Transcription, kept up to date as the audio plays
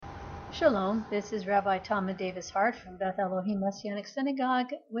Shalom, this is Rabbi Talmud Davis Hart from Beth Elohim Messianic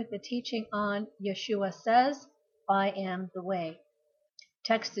Synagogue with the teaching on Yahshua says, I am the way.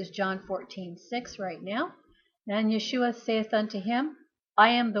 Text is John 14:6 right now. And Yahshua saith unto him, I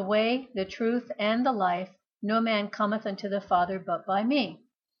am the way, the truth, and the life. No man cometh unto the Father but by me.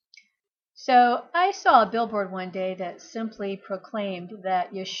 So I saw a billboard one day that simply proclaimed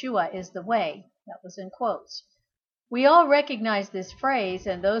that Yahshua is the way. That was in quotes. We all recognize this phrase,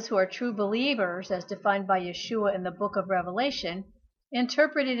 and those who are true believers, as defined by Yahshua in the book of Revelation,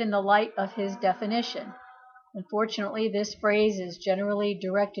 interpret it in the light of his definition. Unfortunately, this phrase is generally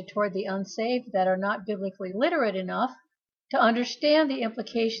directed toward the unsaved that are not biblically literate enough to understand the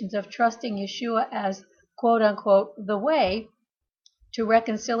implications of trusting Yahshua as, quote-unquote, the way to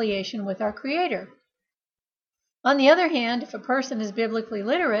reconciliation with our Creator. On the other hand, if a person is biblically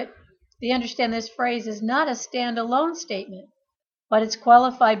literate, they understand this phrase is not a standalone statement, but it's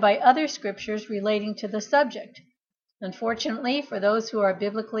qualified by other scriptures relating to the subject. Unfortunately, for those who are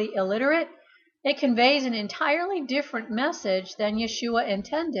biblically illiterate, it conveys an entirely different message than Yahshua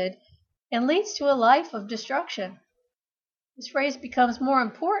intended and leads to a life of destruction. This phrase becomes more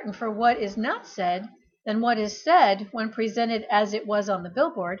important for what is not said than what is said when presented as it was on the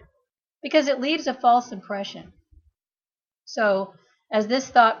billboard, because it leaves a false impression. So, as this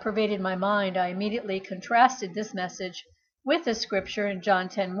thought pervaded my mind, I immediately contrasted this message with the scripture in John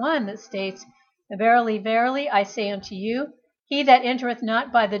 10:1 that states, Verily, verily, I say unto you, he that entereth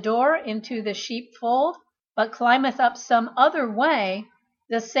not by the door into the sheepfold, but climbeth up some other way,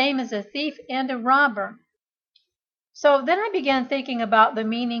 the same is a thief and a robber. So then I began thinking about the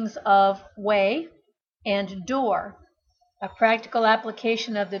meanings of way and door. A practical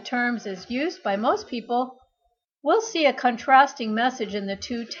application of the terms as used by most people. We'll see a contrasting message in the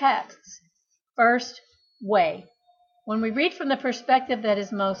two texts. First, way. When we read from the perspective that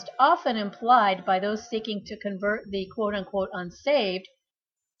is most often implied by those seeking to convert the quote-unquote unsaved,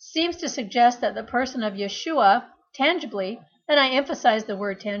 seems to suggest that the person of Yahshua tangibly, and I emphasize the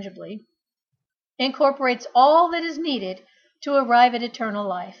word tangibly, incorporates all that is needed to arrive at eternal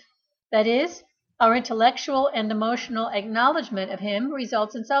life. That is, our intellectual and emotional acknowledgement of him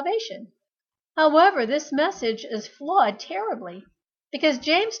results in salvation. However, this message is flawed terribly, because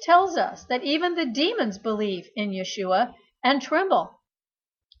James tells us that even the demons believe in Yahshua and tremble.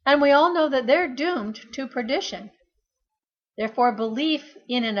 And we all know that they're doomed to perdition. Therefore, belief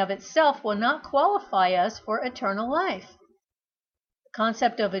in and of itself will not qualify us for eternal life. The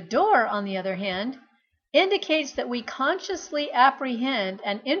concept of a door, on the other hand, indicates that we consciously apprehend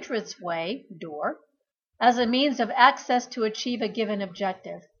an entranceway, door, as a means of access to achieve a given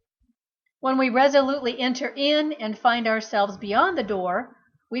objective. When we resolutely enter in and find ourselves beyond the door,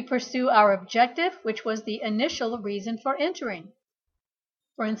 we pursue our objective, which was the initial reason for entering.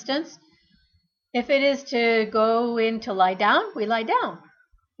 For instance, if it is to go in to lie down, we lie down.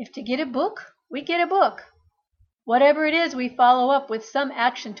 If to get a book, we get a book. Whatever it is, we follow up with some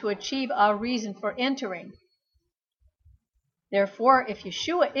action to achieve our reason for entering. Therefore, if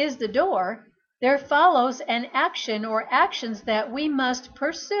Yahshua is the door, there follows an action or actions that we must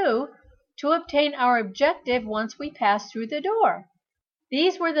pursue to obtain our objective once we pass through the door.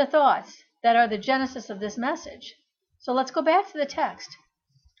 These were the thoughts that are the genesis of this message. So let's go back to the text.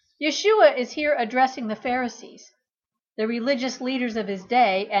 Yahshua is here addressing the Pharisees, the religious leaders of his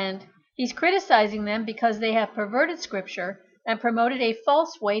day, and he's criticizing them because they have perverted Scripture and promoted a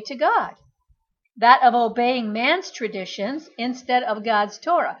false way to God, that of obeying man's traditions instead of God's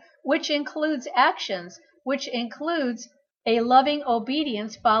Torah, which includes actions, which includes a loving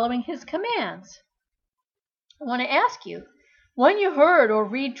obedience following his commands. I want to ask you, when you heard or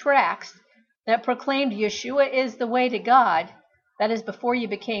read tracts that proclaimed Yahshua is the way to God, that is before you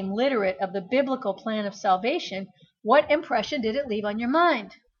became literate of the biblical plan of salvation, what impression did it leave on your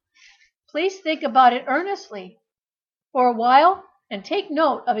mind? Please think about it earnestly for a while and take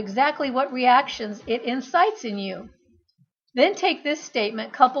note of exactly what reactions it incites in you. Then take this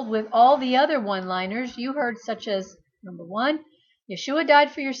statement coupled with all the other one-liners you heard, such as Number 1, Yahshua died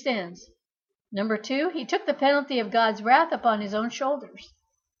for your sins. Number 2, he took the penalty of God's wrath upon his own shoulders.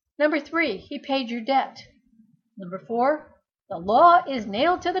 Number 3, he paid your debt. Number 4, the law is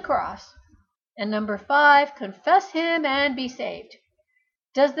nailed to the cross. And number 5, confess him and be saved.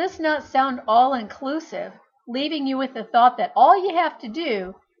 Does this not sound all-inclusive, leaving you with the thought that all you have to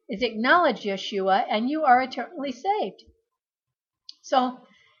do is acknowledge Yahshua and you are eternally saved? So,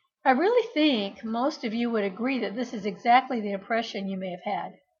 I really think most of you would agree that this is exactly the impression you may have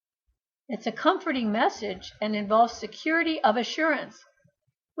had. It's a comforting message and involves security of assurance,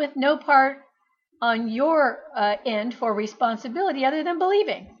 with no part on your end for responsibility other than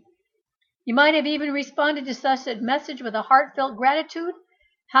believing. You might have even responded to such a message with a heartfelt gratitude,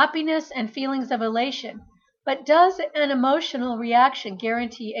 happiness, and feelings of elation. But does an emotional reaction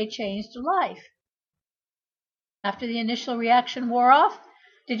guarantee a changed life? After the initial reaction wore off,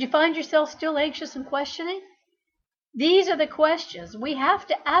 did you find yourself still anxious and questioning? These are the questions we have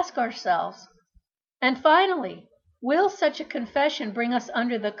to ask ourselves. And finally, will such a confession bring us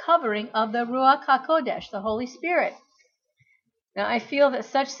under the covering of the Ruach HaKodesh, the Holy Spirit? Now, I feel that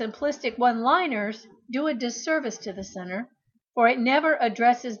such simplistic one-liners do a disservice to the sinner, for it never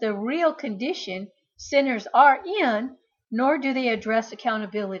addresses the real condition sinners are in, nor do they address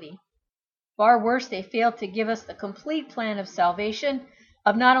accountability. Far worse, they fail to give us the complete plan of salvation,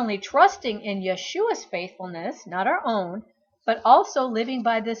 of not only trusting in Yahshua's faithfulness, not our own, but also living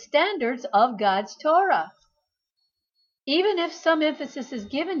by the standards of God's Torah. Even if some emphasis is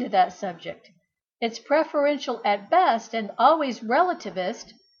given to that subject, it's preferential at best and always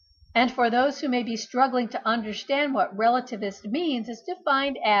relativist, and for those who may be struggling to understand what relativist means, is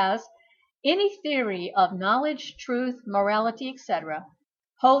defined as any theory of knowledge, truth, morality, etc.,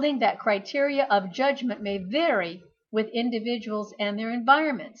 holding that criteria of judgment may vary with individuals and their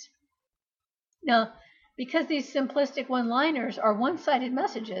environments. Now, because these simplistic one-liners are one-sided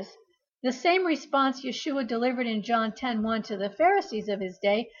messages, the same response Yahshua delivered in John 10:1 to the Pharisees of his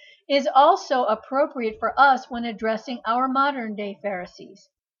day is also appropriate for us when addressing our modern-day Pharisees.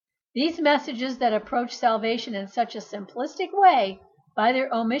 These messages that approach salvation in such a simplistic way, by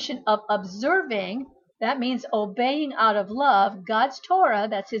their omission of observing, that means obeying out of love, God's Torah,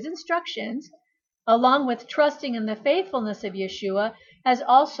 that's his instructions, along with trusting in the faithfulness of Yahshua, has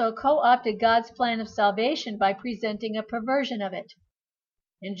also co-opted God's plan of salvation by presenting a perversion of it.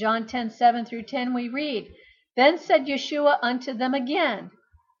 In John 10:7-10 we read, "Then said Yahshua unto them again,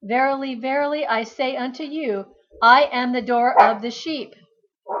 Verily, verily, I say unto you, I am the door of the sheep."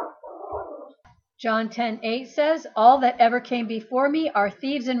 John 10:8 says, "All that ever came before me are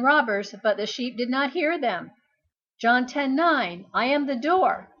thieves and robbers, but the sheep did not hear them." John 10:9, "I am the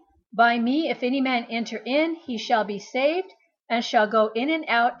door. By me, if any man enter in, he shall be saved, and shall go in and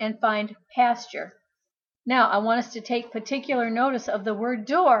out and find pasture." Now, I want us to take particular notice of the word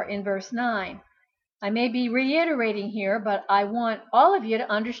door in verse 9. I may be reiterating here, but I want all of you to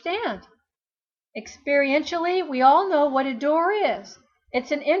understand. Experientially, we all know what a door is.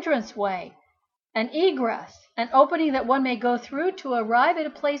 It's an entranceway, an egress, an opening that one may go through to arrive at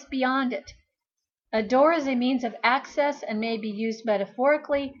a place beyond it. A door is a means of access and may be used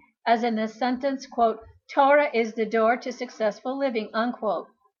metaphorically, as in the sentence, quote, "Torah is the door to successful living," unquote.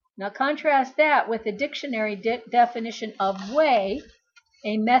 Now contrast that with the dictionary definition of way,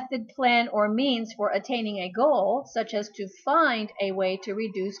 a method, plan, or means for attaining a goal, such as to find a way to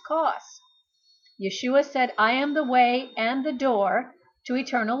reduce costs. Yahshua said, "I am the way and the door to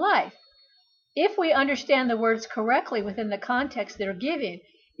eternal life." If we understand the words correctly within the context they're given,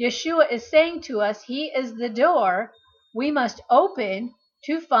 Yahshua is saying to us he is the door we must open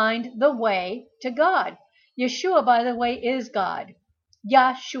to find the way to God. Yahshua, by the way, is God.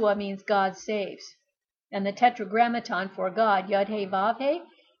 Yahshua means God saves. And the tetragrammaton for God, YHVH,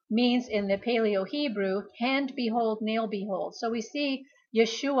 means in the Paleo-Hebrew, hand behold, nail behold. So we see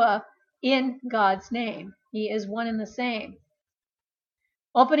Yahshua in God's name. He is one and the same.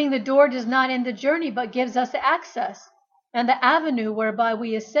 Opening the door does not end the journey, but gives us access and the avenue whereby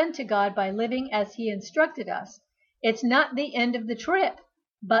we ascend to God by living as he instructed us. It's not the end of the trip,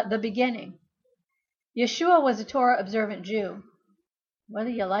 but the beginning. Yahshua was a Torah-observant Jew, whether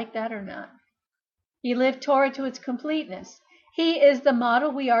you like that or not. He lived Torah to its completeness. He is the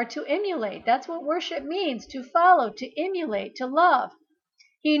model we are to emulate. That's what worship means, to follow, to emulate, to love.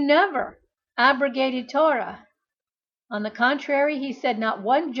 He never abrogated Torah. On the contrary, he said, "Not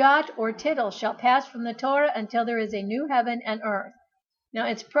one jot or tittle shall pass from the Torah until there is a new heaven and earth." Now,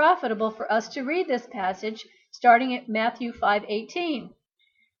 it's profitable for us to read this passage starting at Matthew 5:18.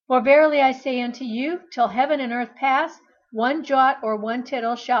 "For verily I say unto you, till heaven and earth pass, one jot or one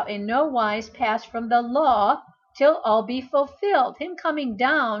tittle shall in no wise pass from the law till all be fulfilled." Him coming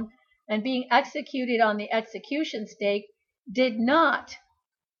down and being executed on the execution stake did not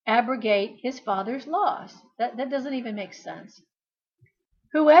abrogate his Father's laws. That doesn't even make sense.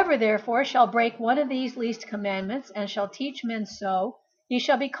 "Whoever therefore shall break one of these least commandments and shall teach men so, he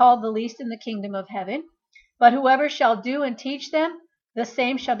shall be called the least in the kingdom of heaven. But whoever shall do and teach them, the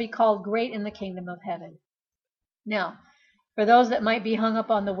same shall be called great in the kingdom of heaven." Now, for those that might be hung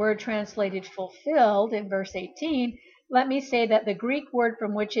up on the word translated fulfilled in verse 18, let me say that the Greek word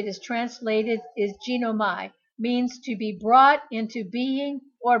from which it is translated is ginomai, means to be brought into being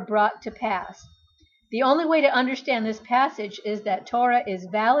or brought to pass. The only way to understand this passage is that Torah is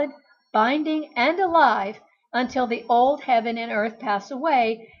valid binding and alive, until the old heaven and earth pass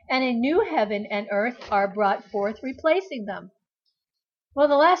away, and a new heaven and earth are brought forth, replacing them. Well,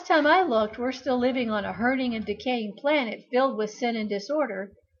 the last time I looked, we're still living on a hurting and decaying planet filled with sin and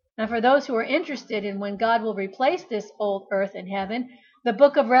disorder. And for those who are interested in when God will replace this old earth and heaven, the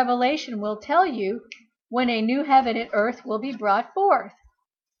book of Revelation will tell you when a new heaven and earth will be brought forth.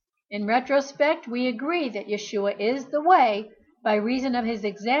 In retrospect, we agree that Yahshua is the way by reason of his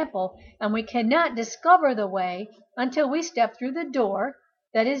example, and we cannot discover the way until we step through the door,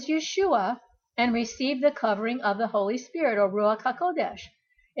 that is Yahshua, and receive the covering of the Holy Spirit, or Ruach HaKodesh.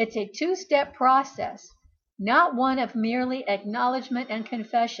 It's a two-step process, not one of merely acknowledgement and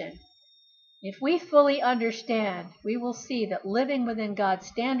confession. If we fully understand, we will see that living within God's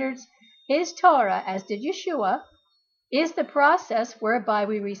standards, his Torah, as did Yahshua, is the process whereby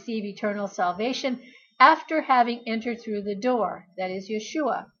we receive eternal salvation after having entered through the door, that is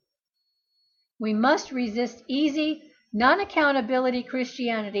Yahshua. We must resist easy, non-accountability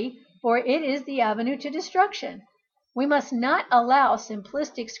Christianity, for it is the avenue to destruction. We must not allow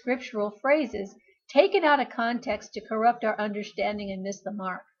simplistic scriptural phrases taken out of context to corrupt our understanding and miss the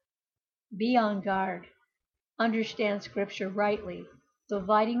mark. Be on guard. Understand Scripture rightly,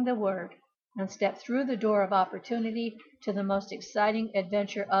 dividing the Word, and step through the door of opportunity to the most exciting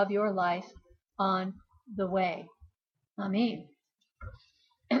adventure of your life on the way. Amen.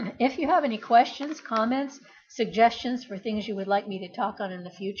 If you have any questions, comments, suggestions for things you would like me to talk on in the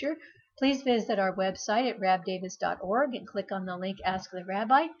future, please visit our website at rabdavis.org and click on the link Ask the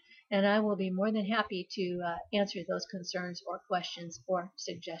Rabbi, and I will be more than happy to answer those concerns or questions or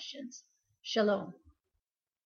suggestions. Shalom.